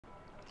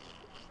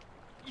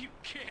You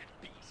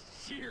can't be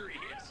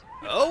serious.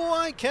 Oh,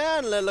 I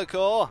can,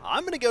 Lillicore.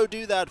 I'm gonna go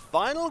do that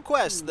final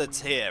quest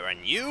that's here,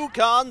 and you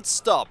can't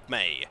stop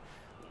me.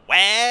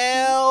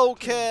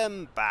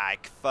 Welcome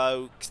back,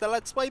 folks, to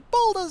Let's Play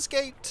Baldur's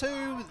Gate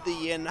 2,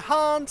 the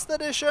Enhanced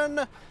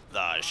Edition,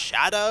 The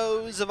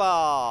Shadows of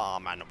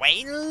Arm. And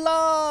when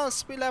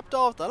last we left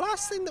off, the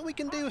last thing that we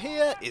can do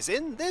here is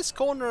in this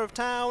corner of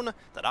town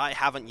that I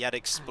haven't yet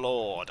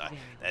explored.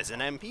 There's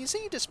an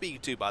NPC to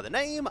speak to by the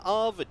name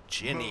of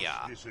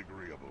Ginia.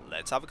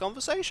 Let's have a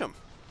conversation.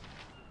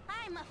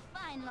 I'm a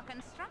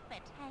fine-looking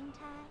strumpet, ain't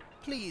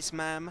I? Please,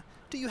 ma'am,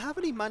 do you have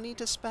any money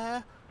to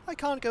spare? I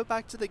can't go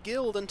back to the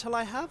guild until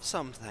I have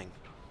something.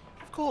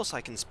 Of course I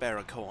can spare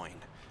a coin.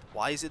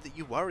 Why is it that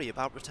you worry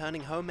about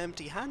returning home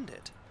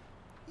empty-handed?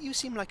 You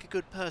seem like a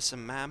good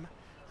person, ma'am.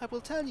 I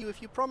will tell you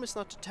if you promise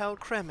not to tell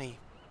Cremmy.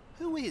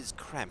 Who is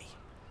Cremmy?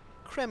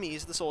 Cremmy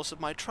is the source of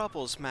my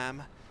troubles,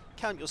 ma'am.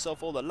 Count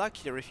yourself all the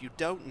luckier if you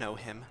don't know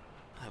him.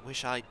 I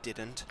wish I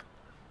didn't.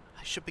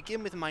 I should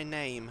begin with my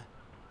name,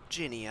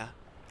 Ginia.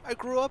 I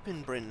grew up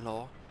in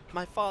Brynlaw.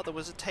 My father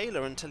was a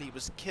tailor until he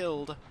was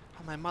killed,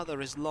 and my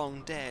mother is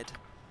long dead.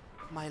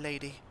 My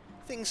lady,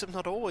 things have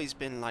not always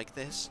been like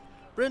this.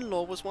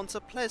 Brynlaw was once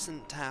a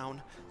pleasant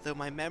town, though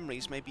my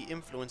memories may be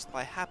influenced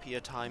by happier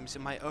times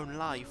in my own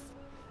life.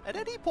 At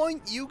any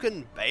point you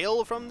can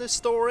bail from this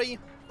story,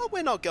 but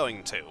we're not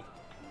going to.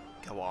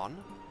 Go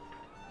on.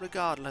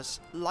 Regardless,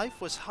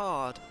 life was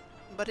hard,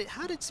 but it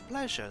had its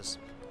pleasures.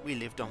 We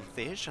lived on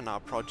fish and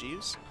our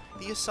produce.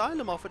 The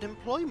asylum offered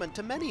employment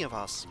to many of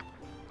us.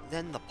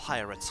 Then the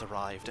pirates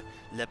arrived,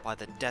 led by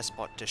the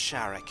despot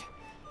Desharik.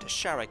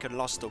 Desharik had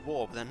lost a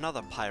war with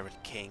another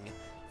pirate king.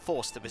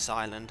 Forced to this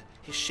island,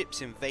 his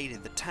ships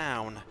invaded the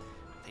town.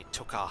 They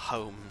took our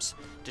homes.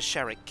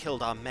 Desharik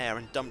killed our mayor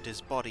and dumped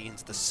his body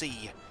into the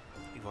sea.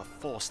 We were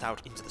forced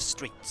out into the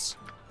streets.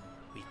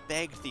 We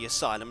begged the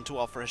asylum to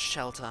offer us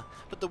shelter,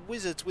 but the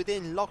wizards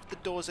within locked the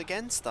doors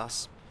against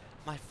us.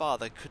 My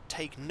father could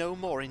take no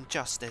more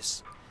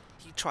injustice.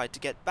 He tried to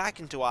get back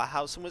into our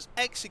house and was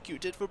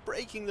executed for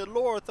breaking the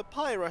law of the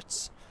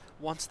pirates.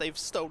 Once they've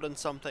stolen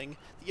something,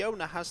 the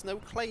owner has no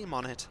claim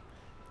on it.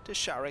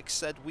 Desharik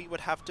said we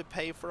would have to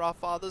pay for our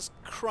father's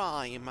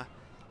crime.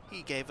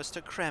 He gave us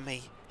to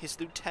Cremmy, his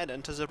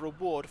lieutenant, as a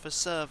reward for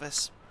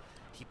service.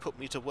 He put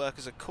me to work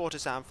as a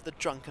courtesan for the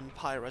drunken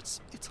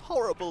pirates. It's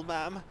horrible,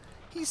 ma'am.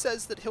 He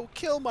says that he'll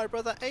kill my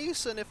brother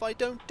Aeson if I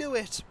don't do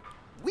it.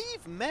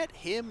 We've met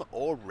him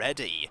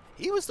already.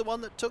 He was the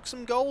one that took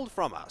some gold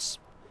from us.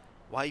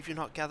 Why have you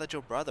not gathered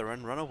your brother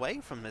and run away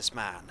from this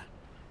man?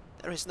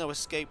 There is no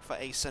escape for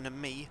Aeson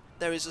and me.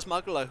 There is a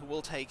smuggler who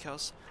will take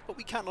us, but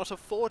we cannot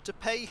afford to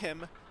pay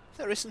him.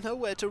 There is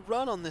nowhere to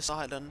run on this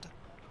island.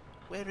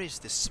 Where is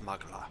this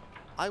smuggler?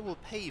 I will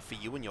pay for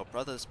you and your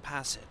brother's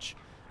passage.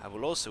 I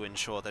will also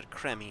ensure that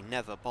Cremmy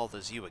never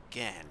bothers you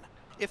again.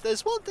 If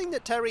there's one thing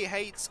that Terri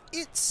hates,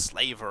 it's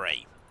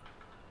slavery.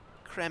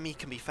 Cremmy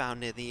can be found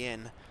near the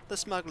inn. The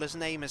smuggler's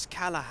name is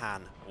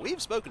Callahan.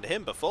 We've spoken to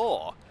him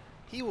before.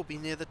 He will be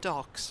near the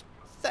docks.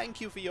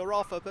 Thank you for your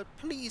offer, but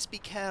please be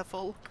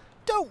careful.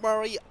 Don't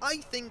worry, I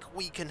think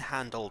we can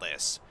handle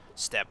this.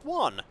 Step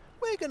 1,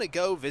 we're gonna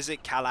go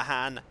visit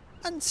Callahan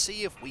and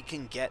see if we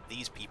can get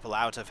these people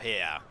out of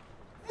here.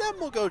 Then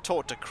we'll go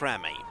talk to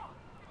Cremmy.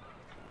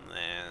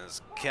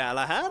 There's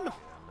Callahan.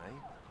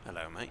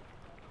 Hello, mate.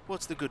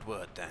 What's the good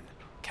word then?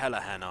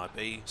 Callahan I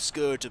be,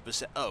 scourge of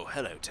Oh,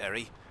 hello,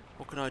 Terri.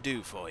 What can I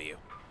do for you?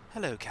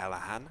 Hello,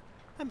 Callahan.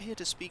 I'm here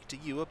to speak to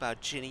you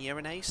about Ginia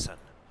and Aeson.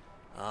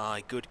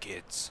 Aye, good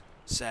kids.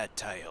 Sad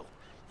tale.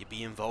 You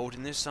be involved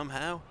in this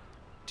somehow?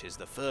 'Tis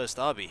the first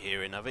I be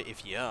hearing of it,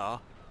 if ye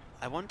are.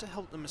 I want to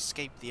help them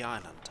escape the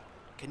island.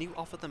 Can you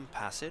offer them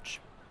passage?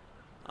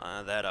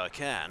 That I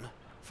can.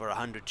 For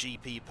 100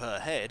 GP per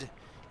head.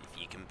 If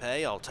ye can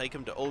pay, I'll take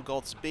 'em to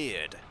Olgoth's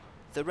Beard.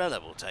 Thorella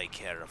will take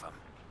care of 'em.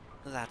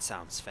 That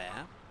sounds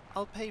fair.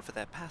 I'll pay for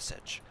their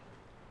passage.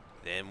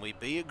 Then we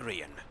be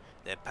agreeing.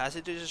 Their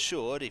passage is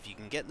assured if you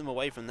can get them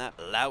away from that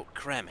lout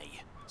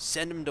Cremmy.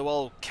 Send 'em to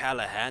old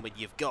Callahan when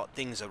you've got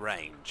things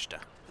arranged.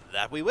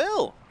 That we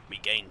will. We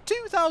gain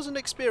 2,000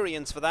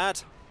 experience for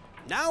that.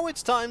 Now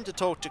it's time to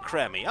talk to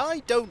Cremmy. I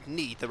don't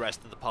need the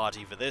rest of the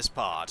party for this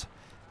part.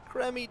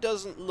 Cremmy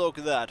doesn't look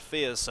that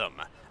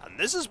fearsome. And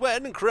this is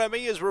when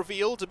Cremmy is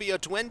revealed to be a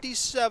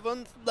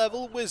 27th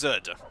level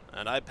wizard.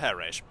 And I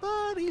perish.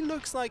 But he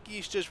looks like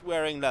he's just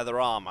wearing leather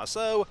armor,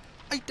 so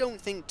I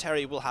don't think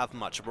Terri will have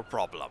much of a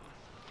problem.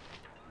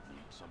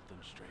 Need something,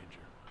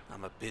 stranger?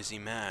 I'm a busy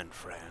man,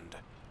 friend.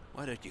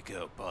 Why don't you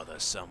go bother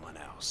someone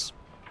else?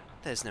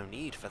 There's no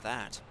need for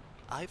that.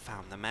 I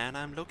found the man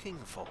I'm looking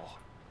for.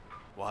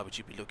 Why would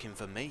you be looking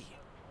for me?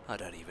 I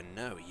don't even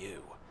know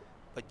you.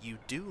 But you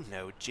do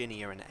know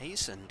Ginia and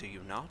Aeson, do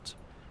you not?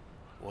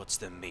 What's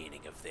the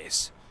meaning of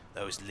this?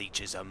 Those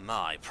leeches are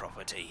my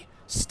property.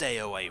 Stay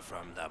away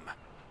from them.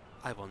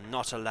 I will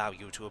not allow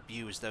you to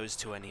abuse those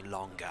two any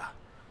longer.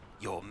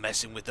 You're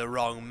messing with the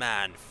wrong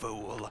man,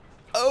 fool.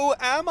 Oh,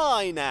 am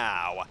I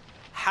now?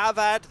 Have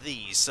at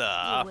thee,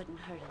 sir. You wouldn't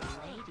hurt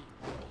a lady,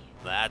 would you?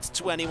 That's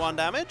 21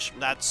 damage,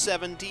 that's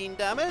 17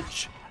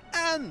 damage,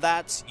 and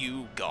that's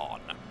you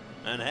gone.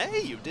 And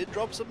hey, you did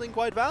drop something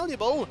quite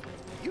valuable.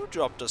 You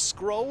dropped a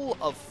scroll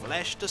of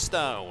flesh to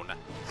stone,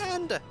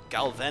 and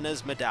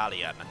Galvena's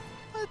medallion.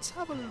 Let's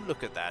have a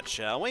look at that,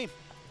 shall we?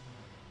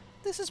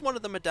 This is one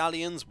of the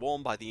medallions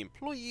worn by the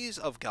employees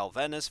of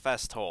Galvena's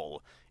Fest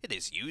Hall. It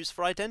is used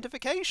for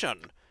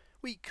identification.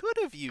 We could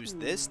have used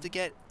this to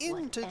get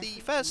into the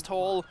Fest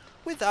Hall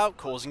without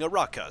causing a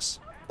ruckus.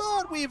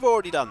 But we've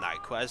already done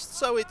that quest,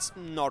 so it's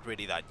not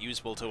really that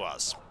useful to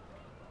us.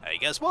 Hey,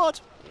 guess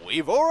what?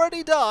 We've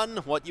already done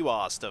what you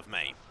asked of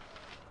me.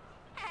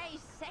 Hey,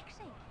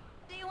 sexy.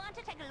 Do you want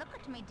to take a look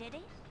at me,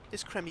 Diddy?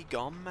 Is Cremmy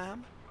gone,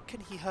 ma'am?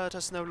 Can he hurt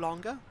us no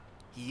longer?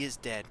 He is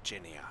dead,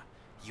 Ginia.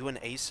 You and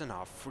Aeson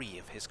are free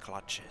of his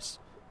clutches.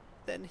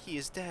 Then he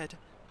is dead,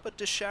 but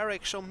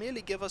Desharik shall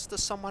merely give us to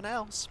someone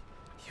else.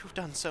 You've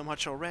done so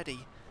much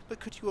already, but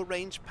could you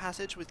arrange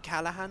passage with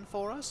Callahan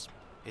for us?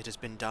 It has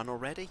been done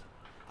already.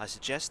 I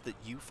suggest that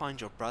you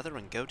find your brother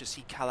and go to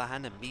see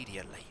Callahan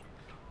immediately.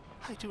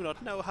 I do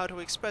not know how to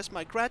express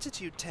my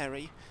gratitude,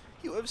 Terri.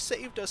 You have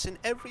saved us in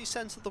every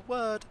sense of the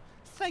word.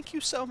 Thank you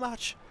so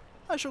much.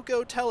 I shall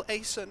go tell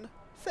Aeson.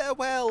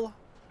 Farewell.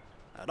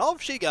 And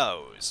off she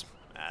goes.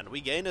 And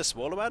we gain a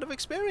small amount of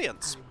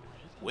experience.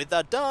 With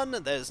that done,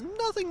 there's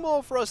nothing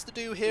more for us to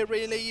do here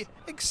really,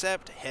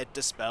 except head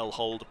to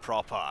Spellhold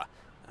proper.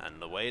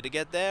 And the way to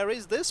get there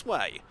is this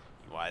way.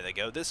 You either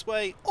go this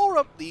way or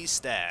up these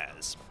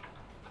stairs.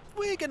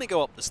 We're gonna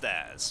go up the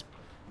stairs.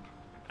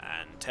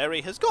 And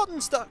Terri has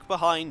gotten stuck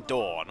behind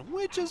Dawn,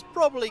 which is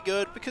probably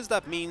good because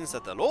that means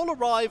that they'll all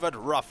arrive at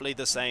roughly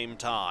the same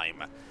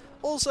time.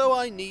 Also,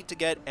 I need to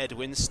get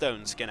Edwin's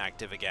stone skin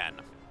active again.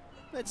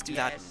 Let's do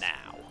that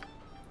now.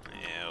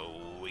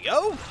 Here we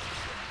go.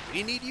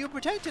 We need you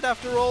protected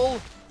after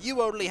all.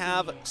 You only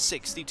have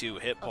 62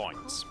 hit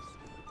points.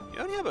 You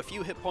only have a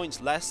few hit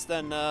points less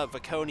than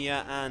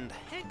Vaconia and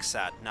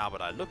Hexat now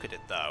that I look at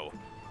it though.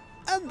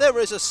 And there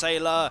is a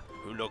sailor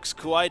who looks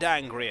quite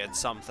angry at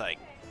something.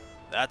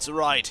 That's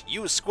right,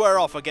 you square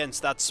off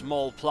against that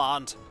small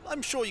plant.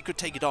 I'm sure you could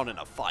take it on in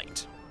a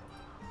fight.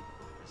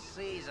 The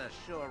seas are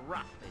sure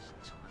rough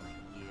this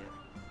time of year.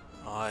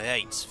 I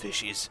hates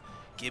fishes.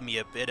 Give me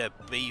a bit of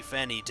beef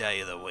any day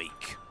of the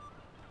week.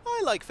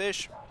 I like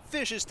fish.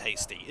 Fish is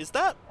tasty. Is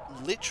that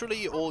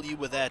literally all you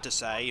were there to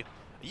say?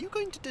 Are you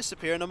going to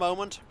disappear in a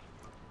moment?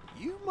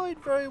 You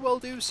might very well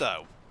do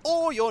so.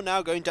 Or you're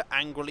now going to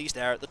angrily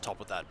stare at the top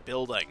of that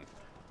building.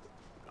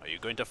 Are you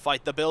going to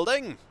fight the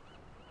building?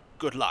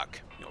 Good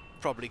luck. You're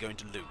probably going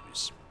to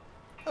lose.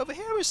 Over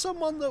here is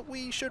someone that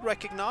we should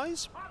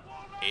recognize.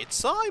 It's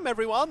Syme,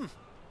 everyone.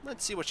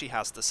 Let's see what she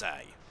has to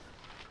say.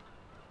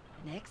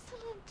 An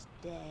excellent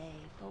day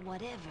for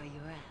whatever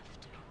you're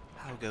after.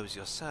 How goes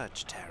your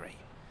search, Terri?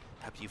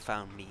 Have you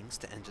found means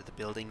to enter the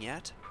building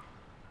yet?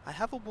 I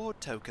have a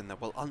ward token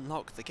that will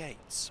unlock the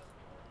gates.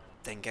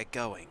 Then get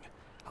going.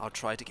 I'll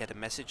try to get a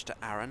message to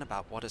Aaron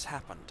about what has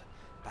happened.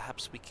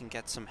 Perhaps we can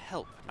get some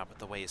help now that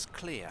the way is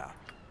clear.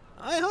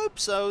 I hope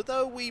so,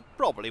 though we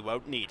probably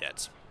won't need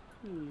it.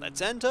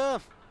 Let's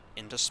enter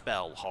into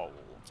Spellhold.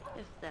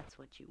 If that's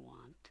what you want.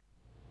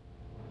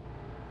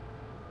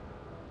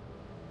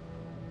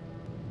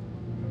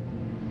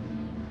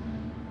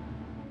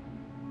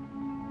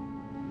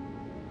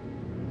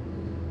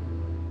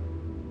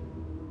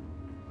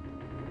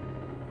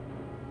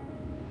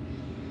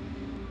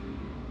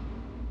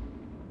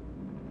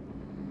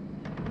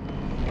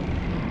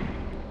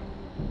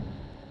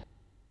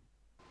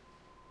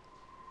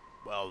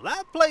 Well,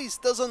 that place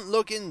doesn't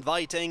look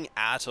inviting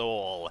at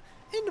all.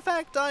 In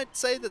fact, I'd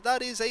say that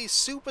that is a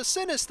super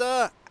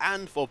sinister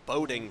and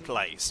foreboding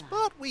place,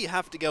 but we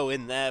have to go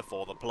in there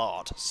for the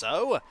plot.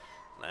 So,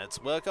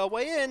 let's work our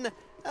way in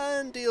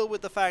and deal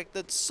with the fact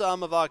that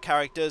some of our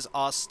characters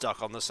are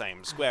stuck on the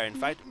same square. In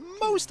fact,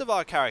 most of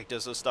our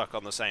characters are stuck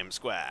on the same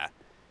square.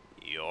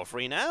 You're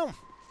free now.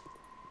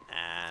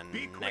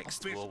 And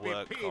next we'll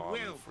work on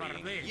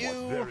freeing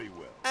you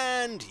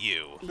and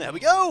you. There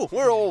we go,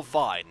 we're all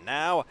fine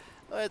now.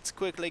 Let's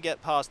quickly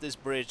get past this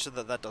bridge so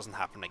that that doesn't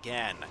happen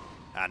again.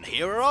 And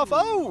here are our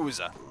foes,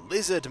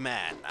 lizard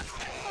men.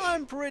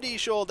 I'm pretty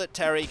sure that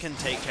Terri can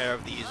take care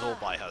of these all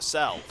by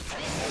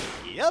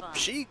herself. Yep,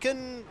 she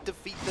can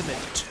defeat them in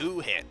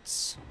 2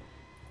 hits.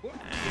 And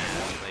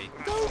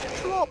they don't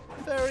drop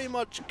very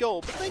much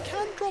gold, but they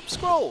can drop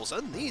scrolls,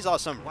 and these are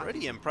some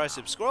pretty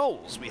impressive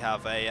scrolls. We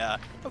have a,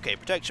 okay,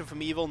 Protection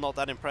from Evil, not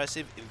that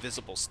impressive.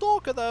 Invisible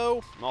Stalker,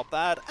 though, not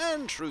bad.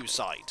 And True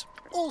Sight,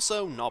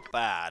 also not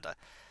bad.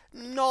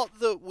 Not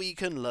that we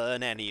can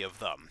learn any of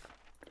them.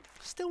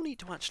 Still need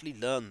to actually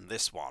learn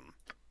this one.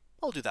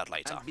 I'll do that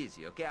later. I'm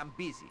busy, okay? I'm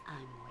busy.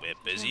 We're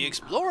busy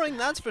exploring,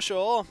 that's for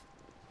sure.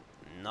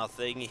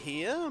 Nothing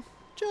here,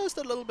 just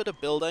a little bit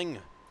of building.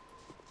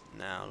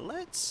 Now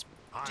let's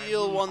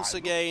deal once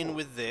again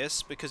with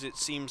this, because it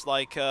seems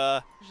like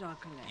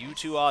you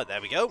two are,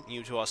 there we go,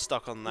 you two are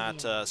stuck on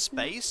that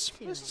space.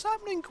 This is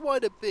happening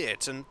quite a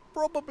bit, and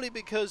probably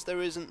because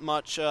there isn't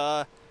much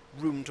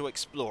room to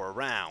explore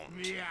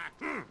around.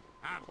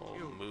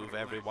 We'll move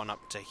everyone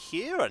up to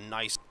here, a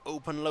nice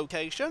open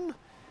location.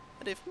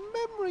 And if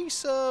memory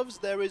serves,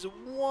 there is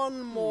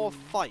one more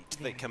fight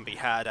that can be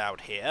had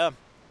out here.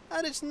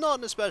 And it's not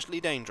an especially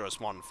dangerous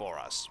one for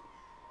us.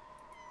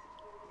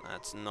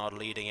 That's not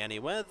leading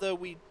anywhere, though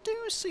we do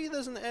see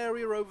there's an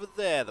area over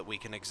there that we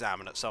can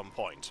examine at some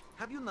point.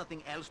 Have you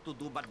nothing else to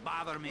do but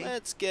bother me?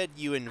 Let's get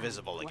you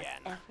invisible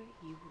again. Whatever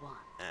you want.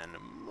 And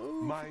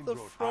move the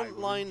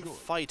frontline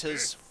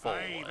fighters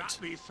forward. That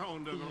be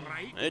sounded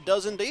right. It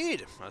does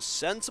indeed. A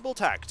sensible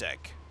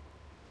tactic.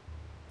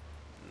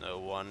 No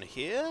one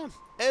here.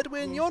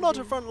 Edwin, you're not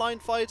a frontline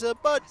fighter,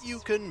 but you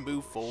can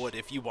move forward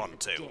if you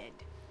want to. Dead.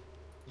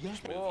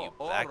 Move you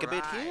back a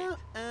bit here,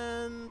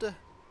 and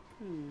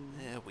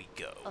there we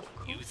go.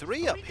 You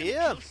three up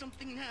here.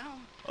 Something now?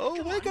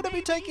 Oh, we're going to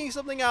be taking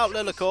something out,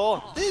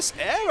 Lilicore. This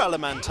air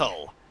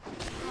elemental.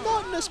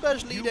 Not an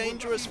especially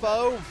dangerous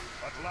foe,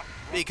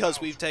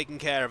 because we've taken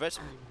care of it.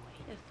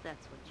 If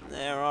that's what you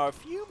There are a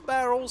few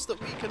barrels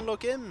that we can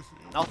look in.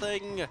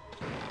 Nothing.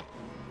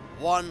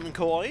 One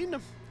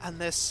coin. And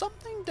there's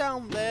something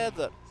down there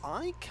that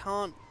I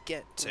can't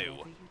get to.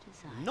 whatever you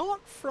desire.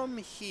 Not from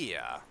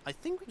here. I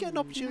think we get an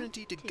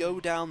opportunity to go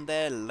down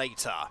there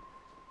later.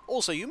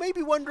 Also, you may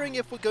be wondering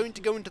if we're going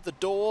to go into the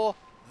door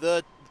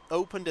that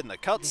opened in the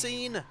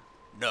cutscene.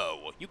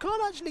 No, you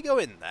can't actually go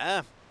in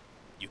there.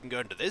 You can go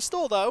into this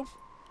door, though.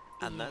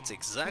 And that's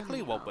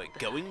exactly what we're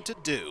going to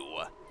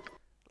do.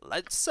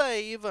 Let's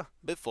save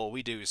before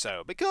we do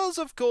so, because,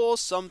 of course,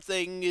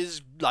 something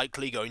is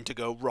likely going to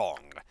go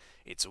wrong.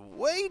 It's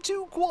way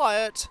too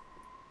quiet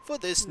for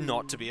this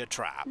not to be a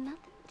trap. Nothing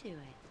to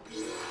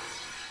it.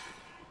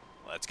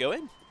 Let's go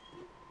in.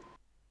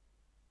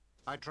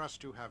 I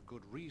trust you have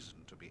good reason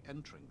to be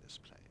entering this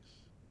place.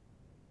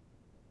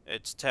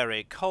 It's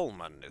Terri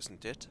Coleman,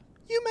 isn't it?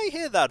 You may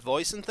hear that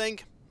voice and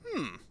think,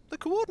 the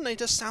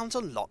Coordinator sounds a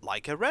lot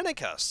like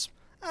Irenicus.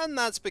 And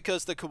that's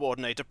because the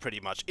Coordinator pretty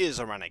much is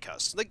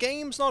Irenicus. The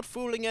game's not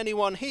fooling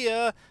anyone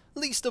here,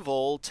 least of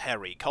all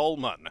Terri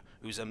Coleman,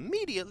 who's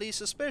immediately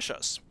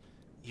suspicious.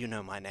 You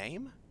know my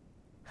name?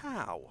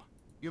 How?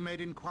 You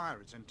made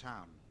inquiries in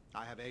town.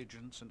 I have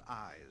agents and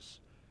eyes.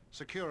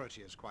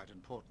 Security is quite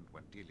important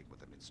when dealing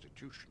with an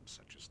institution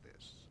such as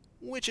this.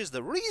 Which is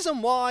the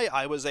reason why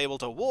I was able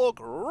to walk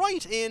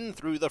right in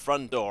through the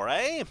front door,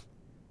 eh?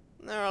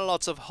 There are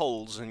lots of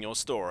holes in your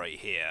story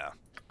here.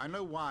 I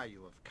know why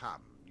you have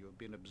come. You have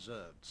been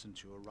observed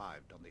since you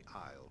arrived on the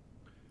Isle.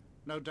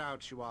 No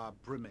doubt you are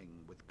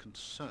brimming with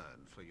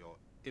concern for your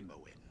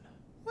Imoen.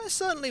 We're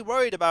certainly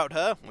worried about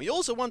her. We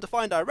also want to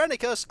find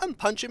Irenicus and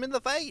punch him in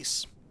the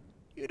face.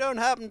 You don't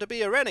happen to be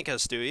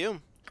Irenicus, do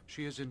you?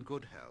 She is in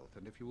good health,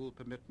 and if you will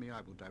permit me, I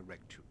will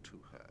direct you to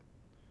her.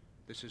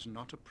 This is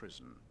not a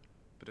prison,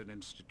 but an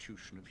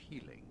institution of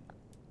healing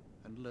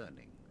and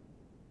learning.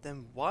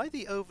 Then why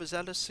the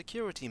overzealous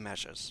security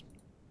measures?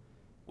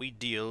 We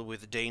deal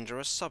with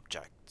dangerous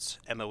subjects.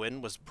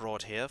 Imoen was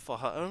brought here for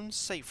her own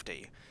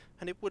safety,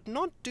 and it would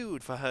not do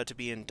for her to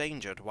be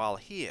endangered while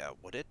here,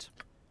 would it?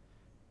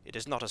 It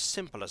is not as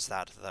simple as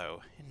that,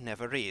 though. It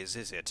never is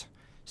it?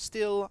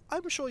 Still,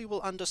 I'm sure you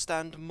will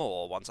understand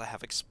more once I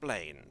have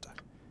explained.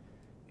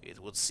 It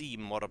would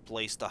seem more a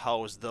place to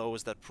house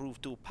those that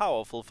prove too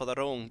powerful for their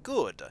own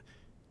good.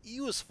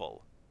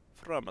 Useful,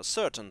 from a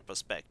certain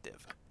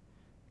perspective.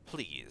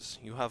 Please,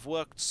 you have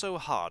worked so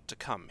hard to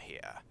come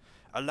here.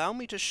 Allow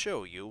me to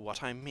show you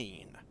what I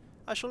mean.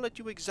 I shall let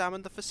you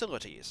examine the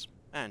facilities,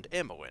 and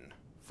Imoen,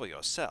 for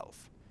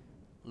yourself.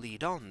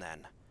 Lead on,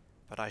 then,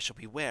 but I shall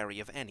be wary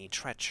of any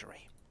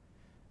treachery.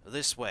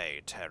 This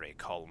way, Terri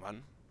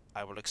Coleman.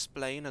 I will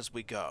explain as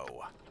we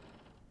go.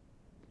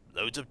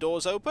 Loads of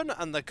doors open,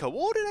 and the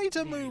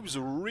Coordinator moves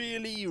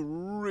really,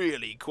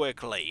 really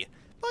quickly.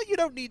 But you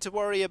don't need to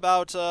worry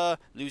about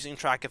losing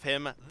track of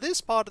him.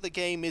 This part of the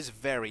game is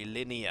very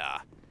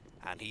linear.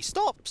 And he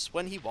stops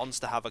when he wants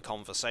to have a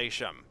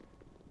conversation.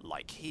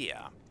 Like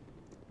here.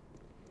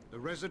 The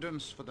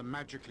residence for the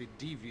magically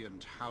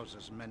deviant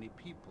houses many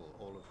people,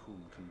 all of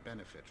whom can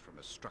benefit from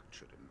a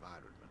structured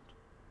environment.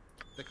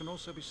 They can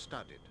also be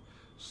studied,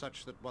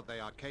 such that what they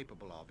are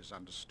capable of is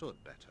understood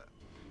better.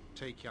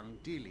 Take young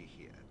Dealey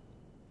here.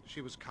 She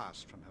was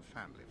cast from her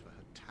family for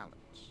her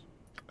talents.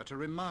 At a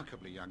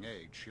remarkably young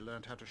age, she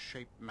learned how to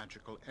shape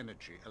magical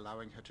energy,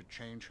 allowing her to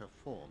change her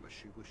form as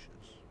she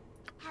wishes.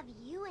 Have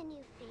you a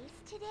new face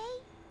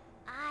today?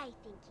 I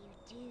think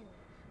you do.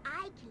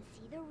 I can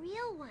see the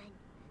real one.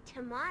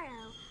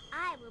 Tomorrow,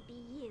 I will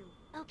be you,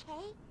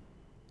 okay?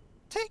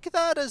 Take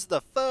that as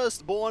the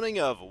first warning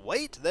of,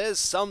 wait, there's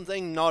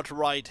something not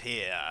right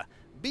here.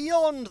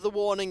 Beyond the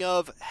warning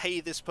of, hey,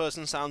 this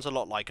person sounds a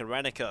lot like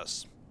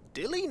Irenicus.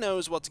 Dilly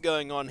knows what's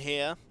going on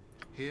here.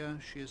 Here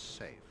she is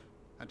safe,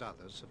 and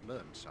others have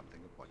learned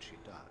something of what she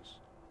does.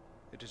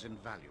 It is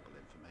invaluable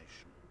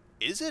information.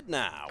 Is it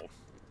now?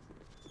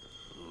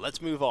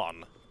 Let's move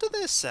on to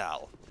this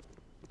cell.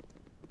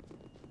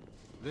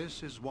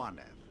 This is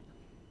Wanev.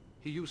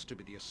 He used to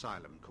be the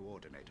asylum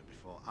coordinator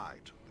before I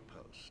took the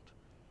post.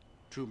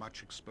 Too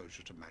much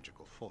exposure to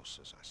magical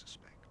forces, I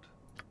suspect.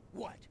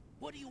 What?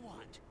 What do you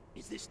want?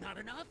 Is this not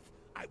enough?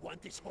 I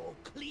want this hole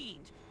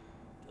cleaned.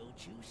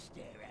 Don't you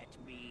stare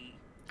at me.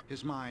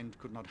 His mind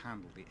could not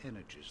handle the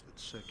energies that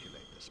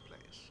circulate this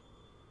place.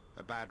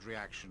 A bad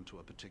reaction to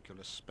a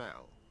particular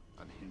spell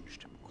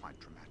unhinged him quite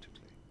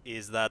dramatically.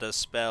 Is that a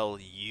spell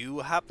you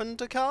happen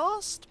to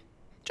cast?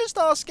 Just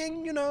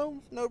asking, you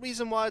know, no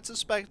reason why I'd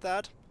suspect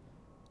that.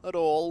 At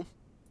all.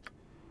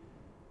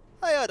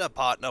 I had a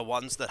partner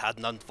once that had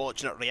an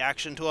unfortunate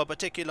reaction to a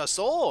particular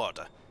sword.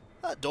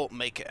 That don't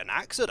make it an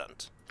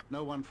accident.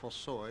 No one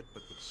foresaw it,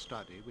 but with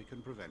study we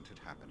can prevent it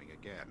happening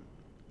again.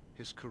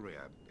 His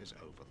career is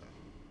over then.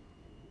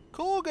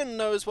 Corgan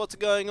knows what's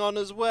going on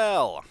as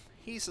well.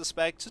 He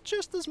suspects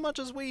just as much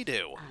as we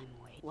do.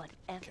 I'm waiting.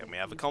 Whatever. Can we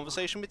have a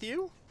conversation with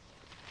you?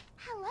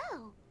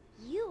 Hello.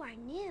 You are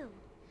new.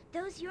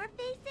 Those your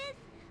faces?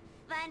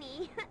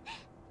 Funny.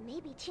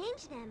 Maybe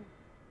change them.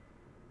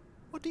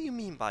 What do you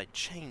mean by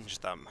change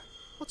them?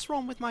 What's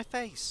wrong with my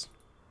face?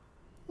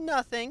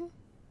 Nothing.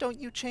 Don't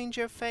you change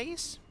your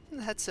face?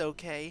 That's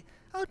okay.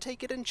 I'll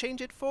take it and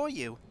change it for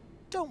you.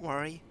 Don't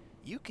worry.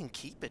 You can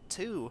keep it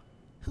too.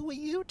 Who are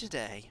you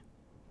today?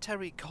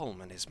 Terri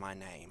Coleman is my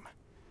name.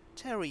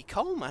 Terri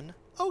Coleman?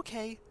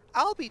 Okay,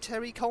 I'll be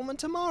Terri Coleman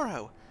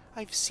tomorrow.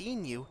 I've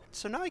seen you,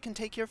 so now I can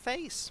take your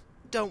face.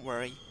 Don't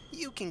worry,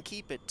 you can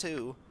keep it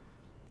too.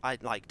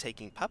 I'd like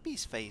taking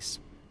Puppy's face,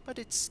 but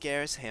it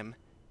scares him.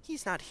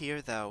 He's not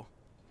here though.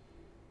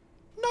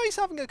 Nice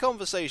having a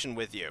conversation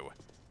with you.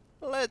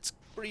 Let's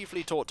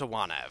briefly talk to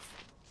Wanev.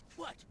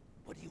 What?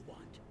 What do you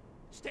want?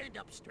 Stand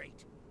up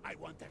straight. I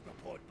want that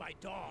report by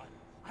dawn.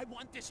 I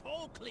want this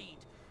hole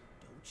cleaned.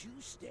 Don't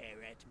you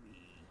stare at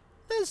me.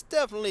 There's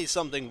definitely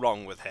something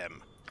wrong with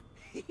him.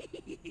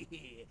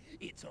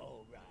 It's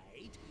all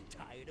right.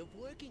 Tired of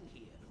working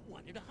here.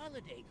 Wanted a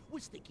holiday.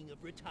 Was thinking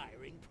of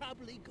retiring.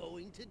 Probably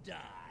going to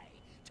die.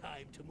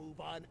 Time to move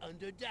on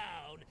under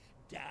down.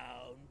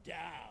 Down,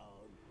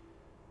 down.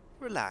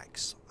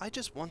 Relax. I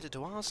just wanted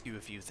to ask you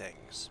a few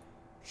things.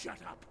 Shut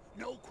up.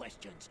 No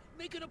questions.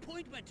 Make an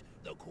appointment.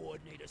 The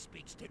coordinator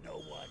speaks to no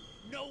one.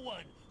 No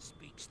one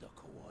speaks the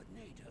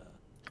coordinator.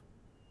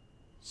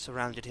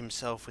 Surrounded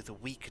himself with a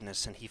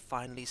weakness and he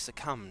finally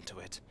succumbed to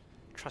it.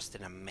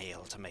 Trusting a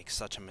male to make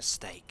such a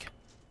mistake.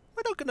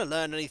 We're not going to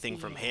learn anything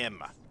from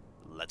him.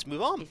 Let's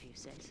move on. If you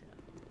say so.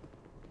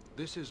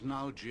 This is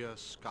Nalgir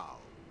Skal.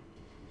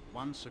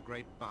 Once a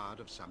great bard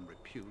of some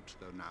repute,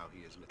 though now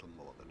he is little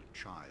more than a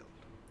child.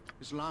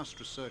 His last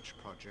research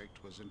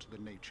project was into the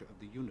nature of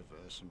the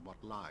universe and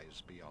what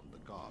lies beyond the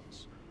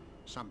gods.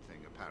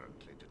 Something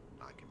apparently didn't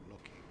like him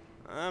looking.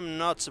 I'm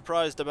not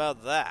surprised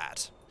about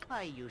that.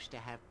 I used to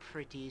have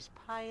pretties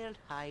piled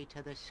high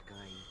to the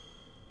sky.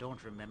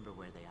 Don't remember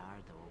where they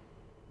are, though.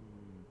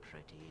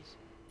 Pretties.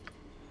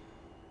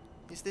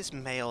 Is this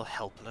male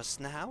helpless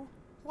now?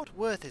 What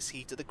worth is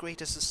he to the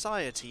greater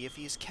society if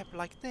he is kept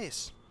like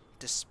this?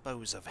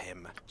 Dispose of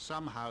him.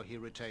 Somehow he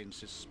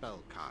retains his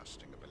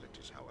spellcasting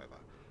abilities, however,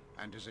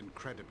 and is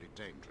incredibly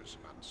dangerous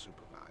if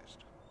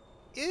unsupervised.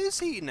 Is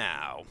he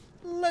now?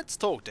 Let's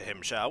talk to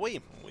him, shall we?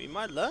 We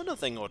might learn a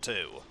thing or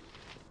two.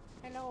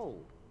 Hello.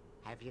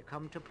 Have you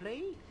come to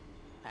play?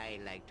 I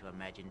like to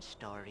imagine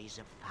stories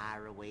of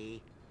far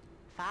away.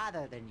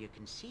 Farther than you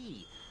can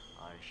see,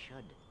 or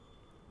should.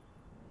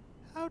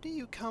 How do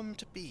you come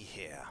to be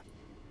here?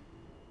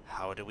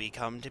 How do we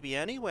come to be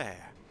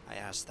anywhere? I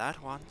asked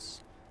that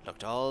once.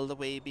 Looked all the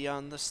way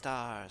beyond the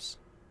stars.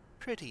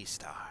 Pretty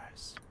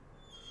stars.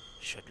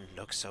 Shouldn't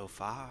look so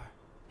far.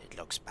 It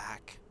looks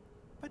back.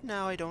 But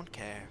now I don't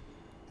care.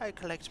 I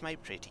collect my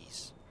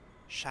pretties.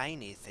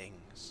 Shiny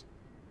things.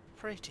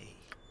 Pretty.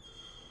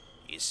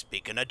 He's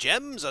speaking of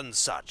gems and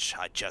such,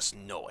 I just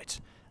know it.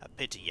 A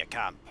pity you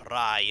can't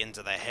pry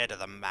into the head of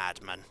the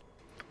madman.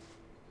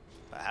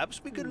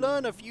 Perhaps we could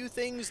learn a few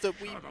things that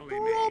we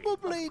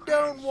probably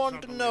don't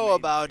want to know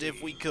about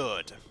if we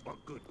could.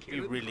 We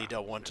really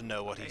don't want to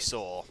know what he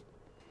saw.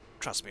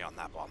 Trust me on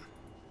that one.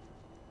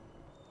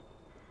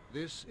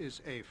 This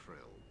is April,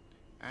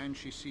 and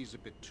she sees a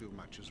bit too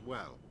much as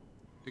well.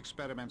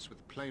 Experiments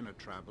with planar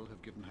travel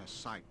have given her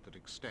sight that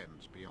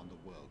extends beyond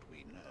the world we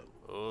know.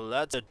 Oh,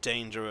 that's a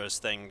dangerous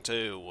thing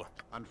too.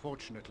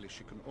 Unfortunately,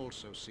 she can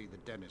also see the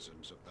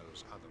denizens of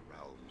those other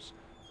realms.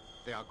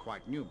 They are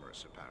quite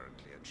numerous,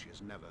 apparently, and she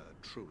is never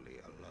truly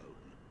alone.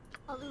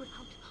 All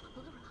around,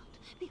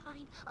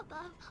 behind,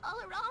 above, all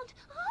around.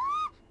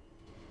 Ah!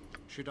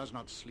 She does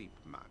not sleep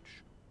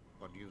much,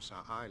 but use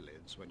her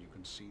eyelids when you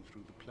can see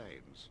through the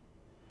planes.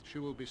 She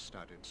will be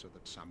studied so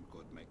that some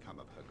good may come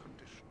of her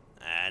condition.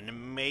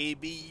 And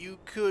maybe you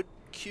could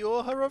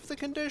cure her of the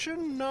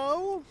condition?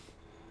 No?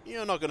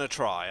 You're not gonna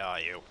try,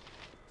 are you?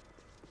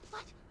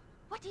 What?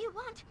 What do you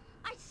want?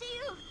 I see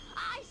you!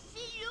 I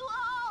see you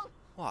all!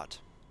 What?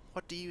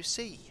 What do you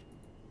see?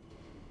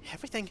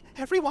 Everything,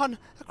 everyone,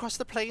 across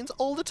the plains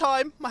all the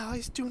time. My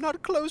eyes do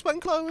not close when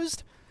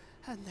closed.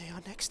 And they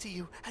are next to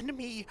you, and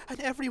me,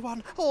 and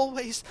everyone,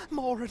 always.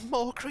 More and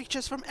more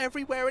creatures from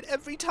everywhere and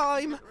every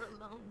time. You're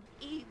alone.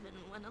 Even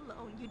when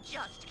alone, you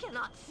just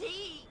cannot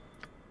see.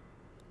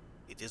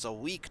 It is a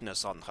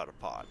weakness on her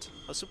part.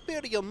 A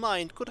superior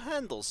mind could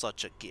handle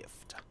such a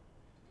gift.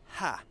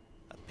 Ha!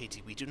 A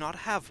pity we do not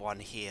have one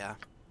here.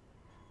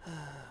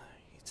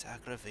 It's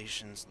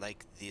aggravations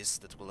like this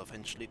that will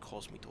eventually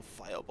cause me to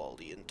fireball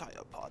the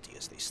entire party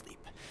as they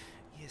sleep.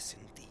 Yes,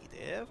 indeed.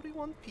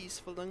 Everyone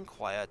peaceful and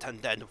quiet,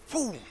 and then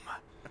boom!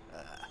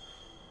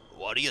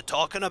 What are you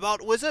talking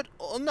about, wizard?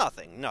 Oh,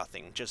 nothing.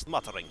 Just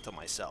muttering to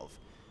myself.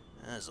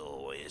 As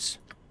always.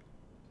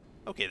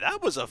 Okay,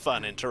 that was a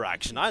fun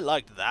interaction. I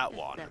liked that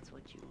one. That's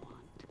what you want.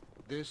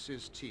 This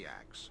is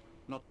Tiax.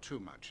 Not too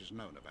much is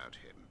known about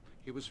him.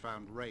 He was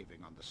found raving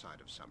on the side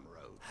of some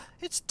road.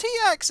 It's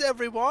Tiax,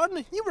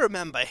 everyone! You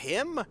remember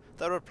him?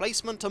 The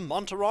replacement to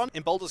Monteron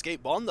in Baldur's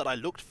Gate 1 that I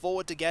looked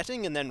forward to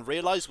getting and then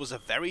realized was a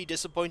very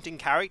disappointing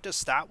character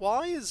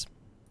stat-wise?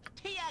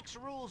 Tiax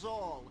rules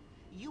all.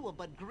 You are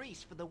but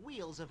grease for the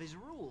wheels of his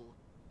rule.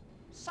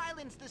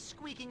 Silence the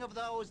squeaking of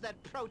those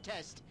that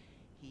protest.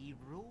 He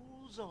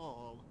rules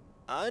all.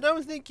 I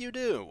don't think you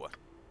do.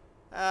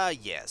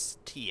 Yes,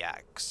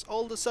 Tiax.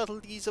 All the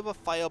subtleties of a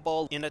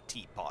fireball in a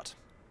teapot.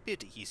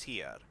 Pity he's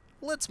here.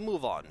 Let's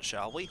move on,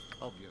 shall we?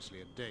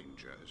 Obviously a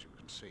danger, as you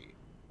can see.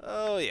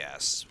 Oh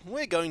yes,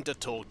 we're going to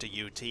talk to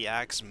you,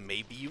 Tiax.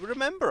 Maybe you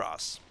remember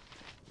us.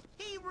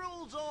 He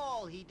rules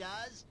all, he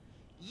does.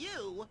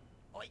 You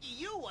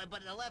are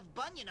but a left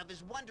bunion of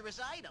his wondrous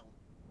idol.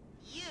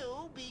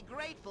 You be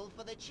grateful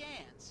for the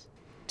chance.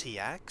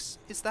 Tiax,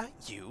 is that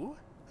you?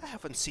 I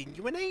haven't seen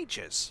you in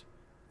ages.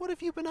 What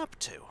have you been up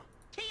to?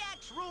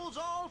 Tiax rules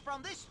all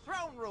from this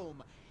throne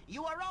room.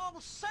 You are all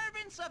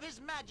servants of his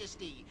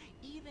majesty,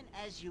 even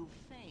as you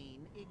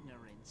feign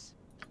ignorance.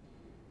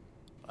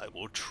 I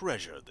will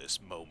treasure this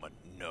moment,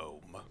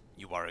 gnome.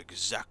 You are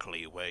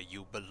exactly where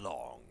you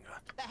belong.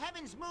 The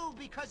heavens move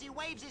because he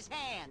waves his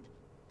hand.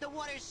 The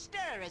waters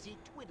stir as he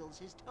twiddles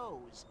his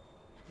toes.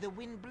 The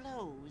wind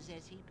blows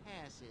as he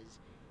passes,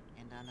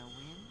 and on a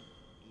wind,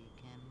 he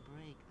can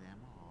break them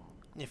all.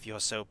 If you're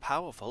so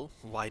powerful,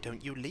 why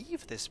don't you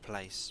leave this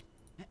place?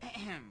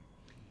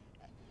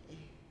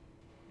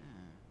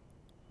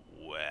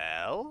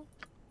 Well?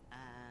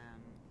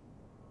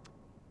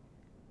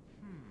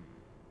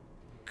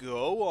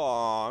 Go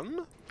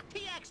on.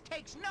 Tiax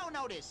takes no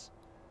notice.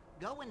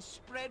 Go and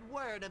spread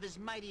word of his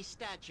mighty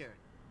stature.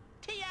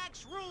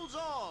 Tiax rules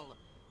all.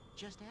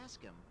 Just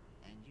ask him,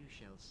 and you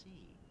shall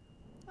see.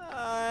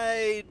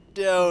 I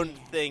don't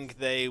think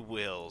they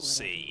will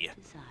see. Whatever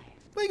you desire.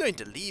 We're going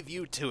to leave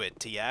you to it,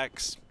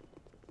 Tiax.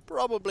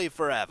 Probably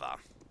forever.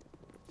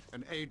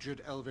 An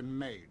aged elven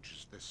mage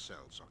is this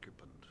cell's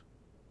occupant.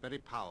 Very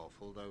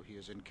powerful, though he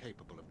is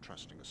incapable of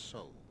trusting a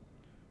soul.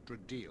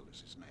 Dradil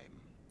is his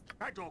name.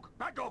 Bad dog!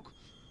 Bad dog!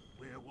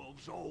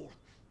 Werewolves all!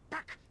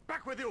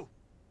 Back with you!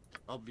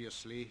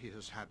 Obviously, he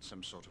has had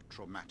some sort of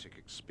traumatic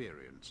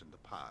experience in the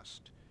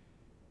past.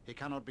 He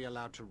cannot be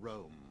allowed to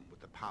roam with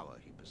the power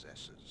he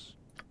possesses.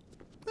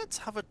 Let's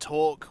have a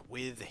talk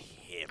with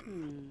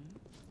him.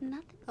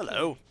 Nothing.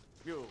 Hello.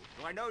 You!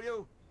 Do I know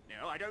you?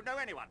 No, I don't know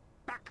anyone.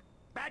 Back!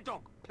 Bad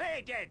dog!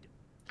 Play dead!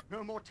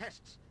 No more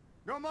tests!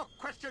 No more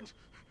questions!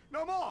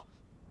 No more!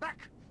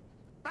 Back!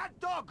 Bad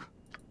dog!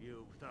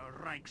 You, the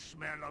rank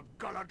smell of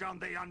Gulladon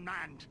the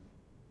Unmanned!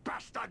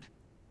 Bastard!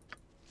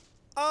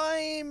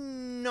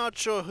 I'm not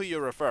sure who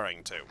you're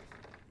referring to.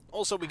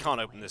 Also, we can't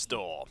open this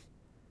door.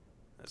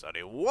 There's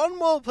only one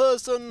more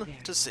person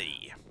to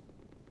see.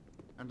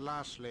 And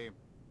lastly,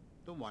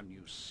 the one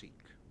you seek.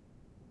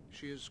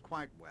 She is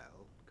quite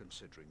well,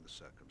 considering the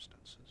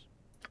circumstances.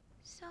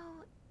 So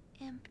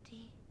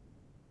empty.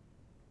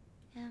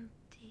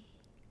 Empty.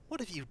 What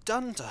have you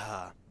done to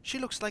her? She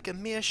looks like a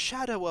mere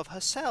shadow of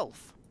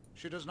herself.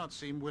 She does not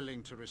seem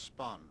willing to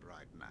respond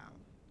right now.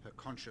 Her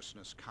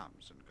consciousness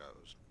comes and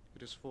goes.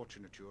 It is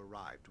fortunate you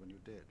arrived when you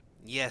did.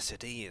 Yes,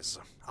 it is.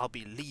 I'll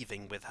be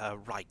leaving with her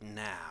right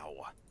now.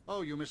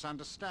 Oh, you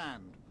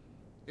misunderstand.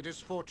 It is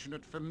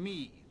fortunate for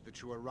me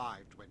that you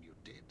arrived when you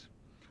did.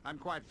 I'm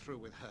quite through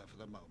with her for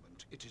the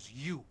moment. It is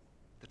you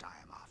that I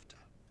am after.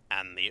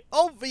 And the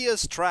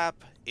obvious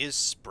trap is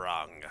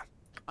sprung.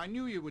 I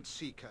knew you would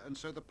seek her, and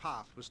so the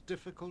path was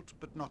difficult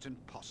but not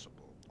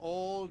impossible.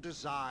 All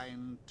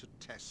designed to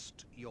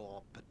test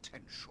your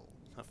potential.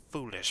 A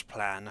foolish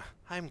plan.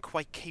 I'm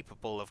quite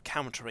capable of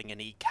countering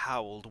any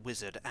Cowled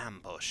Wizard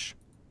ambush.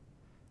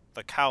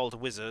 The Cowled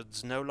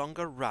Wizards no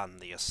longer run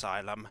the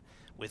asylum.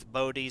 With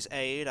Bodhi's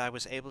aid, I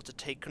was able to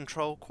take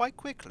control quite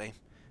quickly.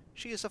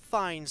 She is a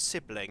fine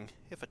sibling,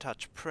 if a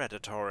touch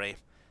predatory.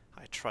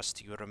 I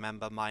trust you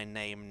remember my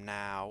name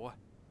now.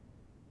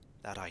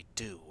 That I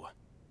do.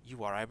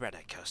 You are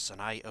Irenicus,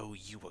 and I owe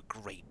you a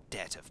great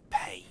debt of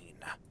pain.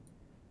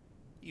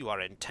 You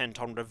are intent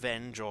on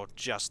revenge or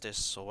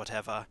justice or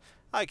whatever.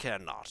 I care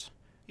not.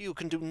 You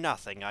can do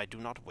nothing I do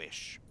not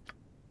wish.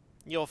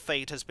 Your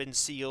fate has been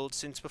sealed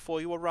since before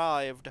you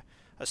arrived.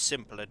 A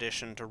simple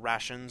addition to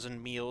rations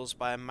and meals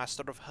by a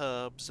master of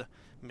herbs,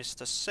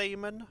 Mr.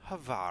 Saemon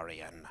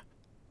Havarian.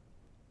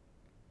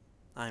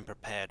 I'm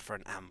prepared for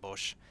an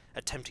ambush.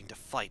 Attempting to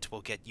fight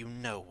will get you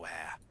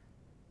nowhere.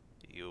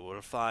 You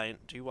will find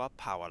you are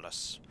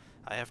powerless.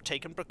 I have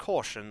taken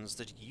precautions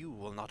that you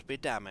will not be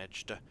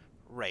damaged.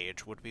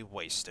 Rage would be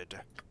wasted.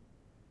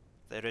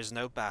 There is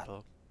no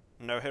battle,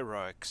 no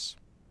heroics,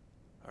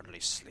 only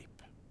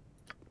sleep.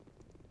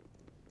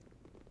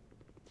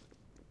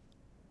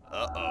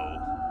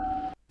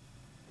 Uh-oh.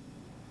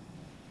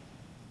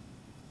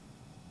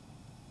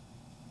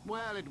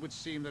 Well, it would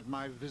seem that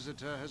my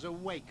visitor has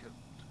awakened.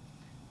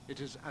 It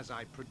is as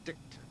I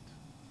predicted.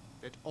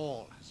 It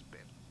all has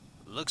been.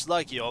 Looks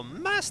like your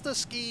master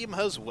scheme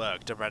has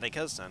worked,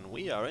 Tyrannicus, and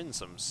we are in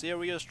some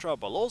serious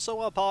trouble. Also,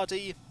 our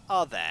party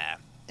are there.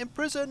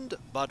 Imprisoned,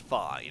 but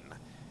fine.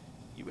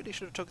 You really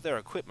should have took their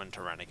equipment,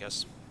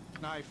 Tyrannicus.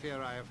 I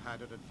fear I have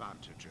had an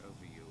advantage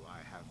over you. I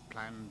have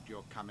planned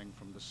your coming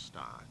from the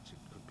start.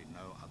 It could be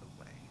no other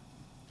way.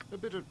 A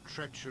bit of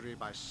treachery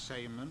by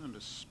Seaman and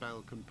a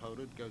spell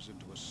component goes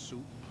into a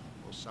soup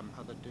or some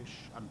other dish,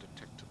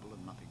 undetectable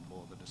and nothing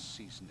more than a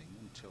seasoning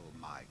until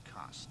my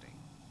casting.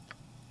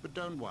 But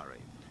don't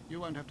worry, you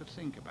won't have to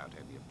think about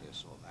any of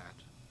this or that.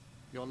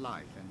 Your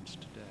life ends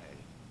today.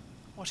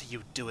 What are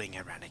you doing,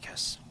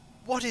 Tyrannicus?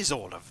 What is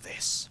all of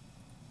this?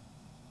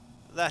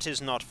 That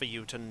is not for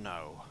you to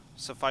know.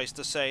 Suffice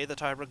to say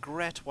that I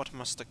regret what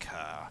must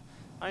occur.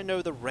 I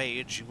know the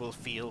rage you will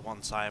feel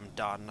once I am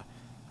done.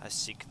 I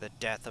seek the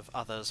death of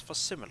others for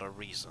similar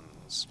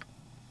reasons.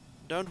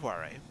 Don't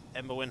worry,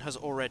 Emowyn has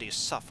already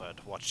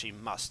suffered what she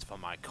must for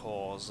my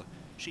cause.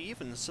 She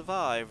even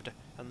survived,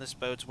 and this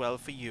bodes well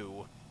for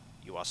you.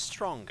 You are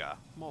stronger,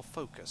 more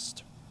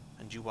focused,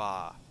 and you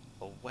are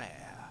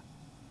aware.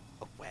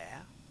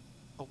 Aware?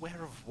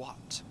 Aware of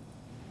what?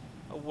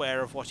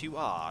 Aware of what you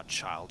are,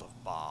 child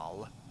of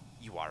Baal.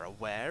 You are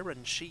aware,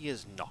 and she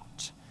is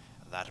not.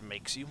 That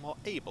makes you more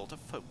able to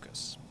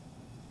focus.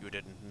 You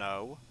didn't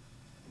know?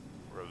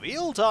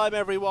 Reveal time,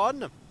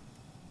 everyone!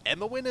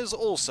 Emowyn is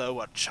also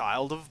a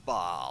child of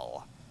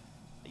Baal.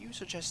 Are you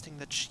suggesting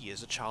that she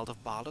is a child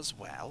of Baal as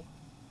well?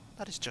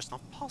 That is just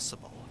not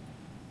possible.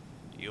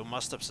 You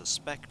must have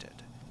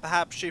suspected.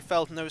 Perhaps she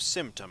felt no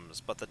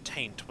symptoms, but the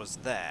taint was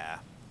there.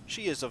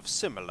 She is of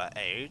similar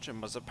age,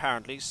 and was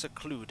apparently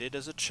secluded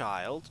as a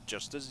child,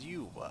 just as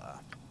you were.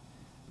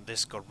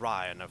 This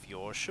Gorion of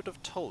yours should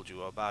have told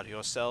you about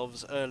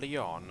yourselves early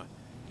on.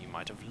 You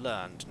might have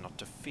learned not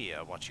to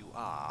fear what you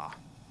are.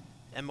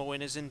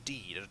 Emowyn is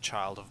indeed a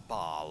child of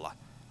Baal.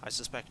 I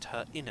suspect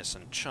her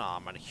innocent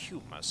charm and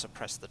humor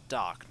suppressed the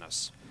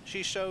darkness.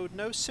 She showed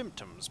no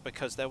symptoms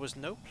because there was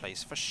no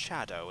place for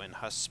shadow in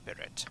her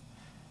spirit.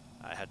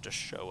 I had to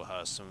show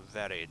her some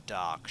very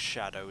dark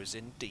shadows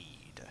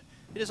indeed.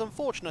 It is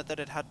unfortunate that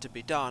it had to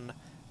be done,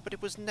 but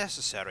it was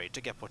necessary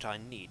to get what I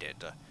needed.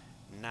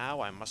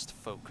 Now I must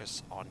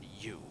focus on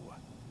you.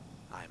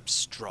 I am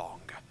strong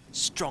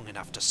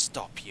enough to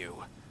stop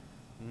you.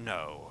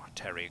 No,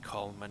 Terri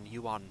Coleman,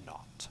 you are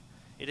not.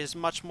 It is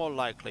much more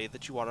likely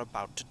that you are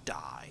about to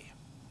die.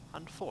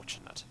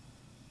 Unfortunate,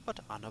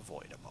 but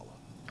unavoidable.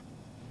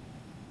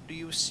 Do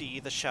you see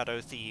the shadow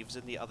thieves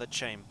in the other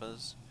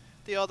chambers?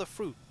 They are the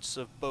fruits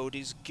of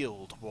Bodhi's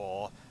guild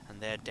war, and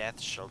their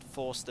death shall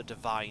force the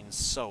divine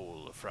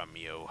soul from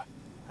you.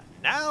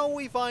 And now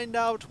we find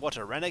out what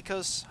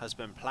Tyrannicus has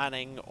been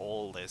planning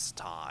all this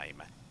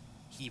time.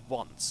 He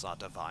wants our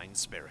divine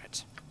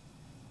spirit.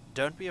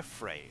 Don't be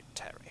afraid,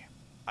 Terri.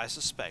 I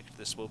suspect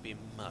this will be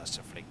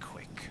mercifully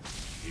quick.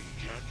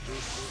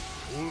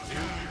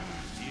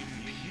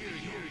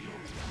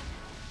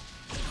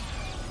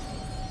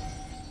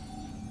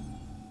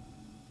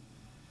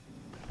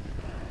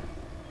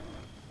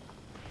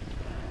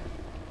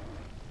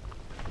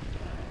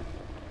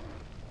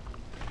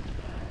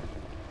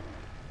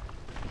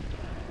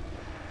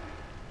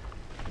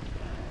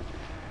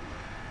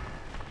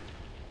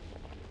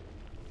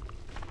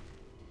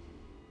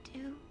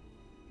 Do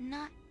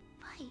not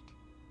fight.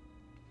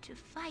 To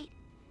fight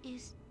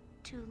is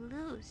to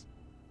lose.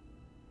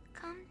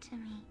 Come to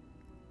me.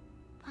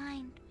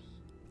 Find me.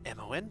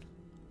 Emowyn,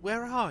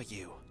 where are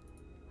you?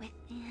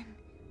 Within.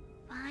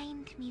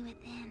 Find me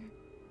within.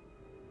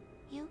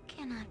 You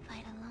cannot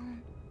fight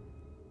alone.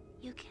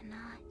 You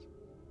cannot.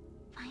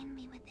 Find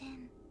me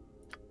within.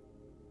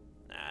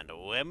 And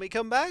when we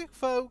come back,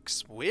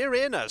 folks, we're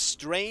in a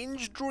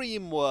strange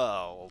dream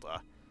world.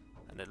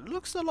 And it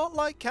looks a lot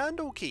like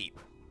Candlekeep,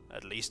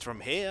 at least from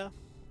here.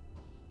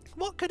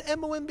 What could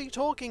Emowyn be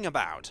talking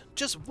about?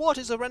 Just what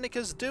is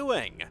Tyrannicus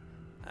doing?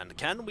 And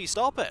can we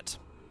stop it?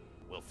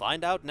 We'll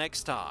find out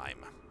next time.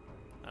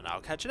 And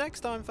I'll catch you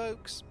next time,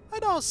 folks.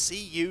 And I'll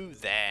see you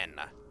then.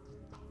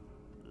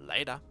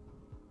 Later.